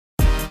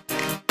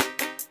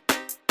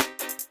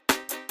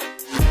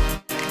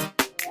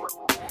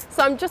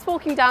So I'm just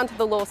walking down to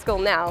the law school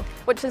now,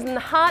 which is in the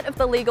heart of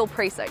the legal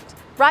precinct.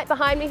 Right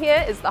behind me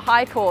here is the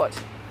High Court.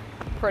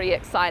 Pretty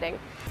exciting.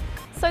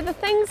 So the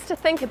things to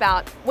think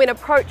about when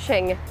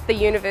approaching the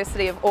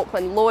University of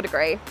Auckland law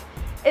degree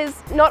is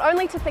not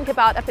only to think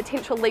about a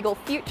potential legal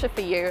future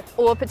for you,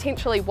 or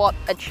potentially what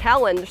a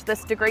challenge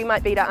this degree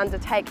might be to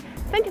undertake.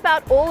 Think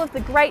about all of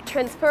the great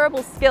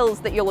transferable skills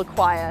that you'll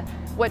acquire,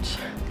 which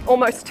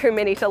almost too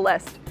many to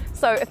list.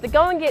 So if the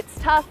going gets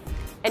tough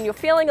and you're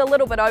feeling a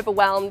little bit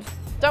overwhelmed,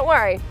 don't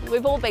worry,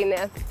 we've all been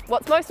there.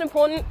 What's most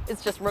important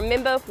is just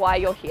remember why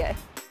you're here.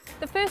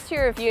 The first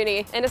year of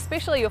uni, and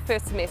especially your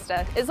first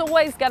semester, is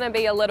always going to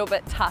be a little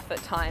bit tough at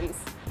times.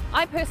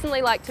 I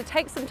personally like to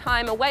take some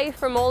time away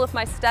from all of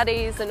my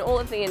studies and all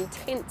of the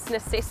intense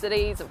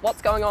necessities of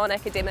what's going on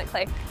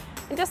academically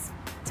and just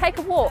take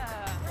a walk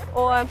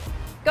or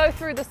go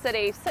through the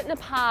city, sit in a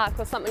park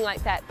or something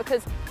like that,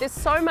 because there's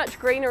so much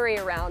greenery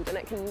around and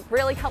it can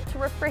really help to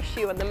refresh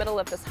you in the middle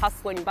of this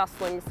hustling,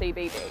 bustling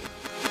CBD.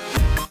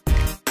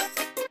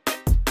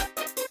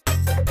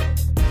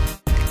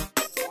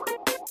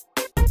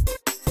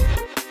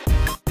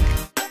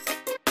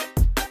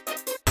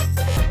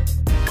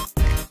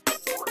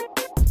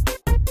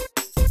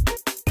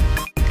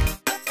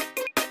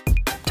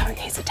 Don't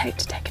hesitate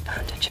to take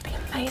advantage of the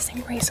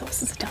amazing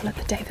resources down at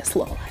the Davis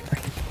Law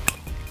Library.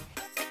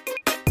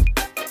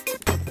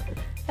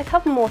 A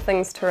couple more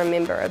things to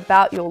remember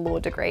about your law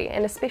degree,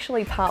 and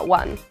especially part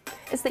one,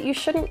 is that you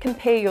shouldn't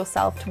compare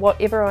yourself to what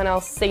everyone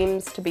else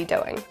seems to be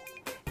doing.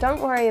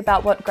 Don't worry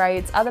about what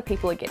grades other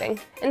people are getting.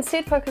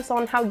 Instead, focus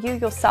on how you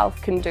yourself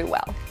can do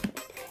well.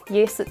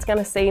 Yes, it's going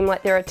to seem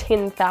like there are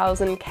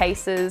 10,000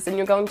 cases and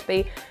you're going to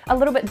be a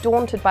little bit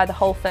daunted by the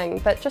whole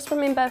thing, but just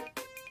remember,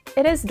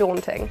 it is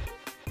daunting,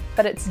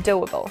 but it's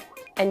doable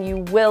and you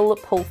will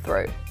pull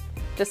through.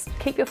 Just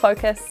keep your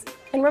focus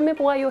and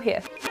remember why you're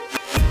here.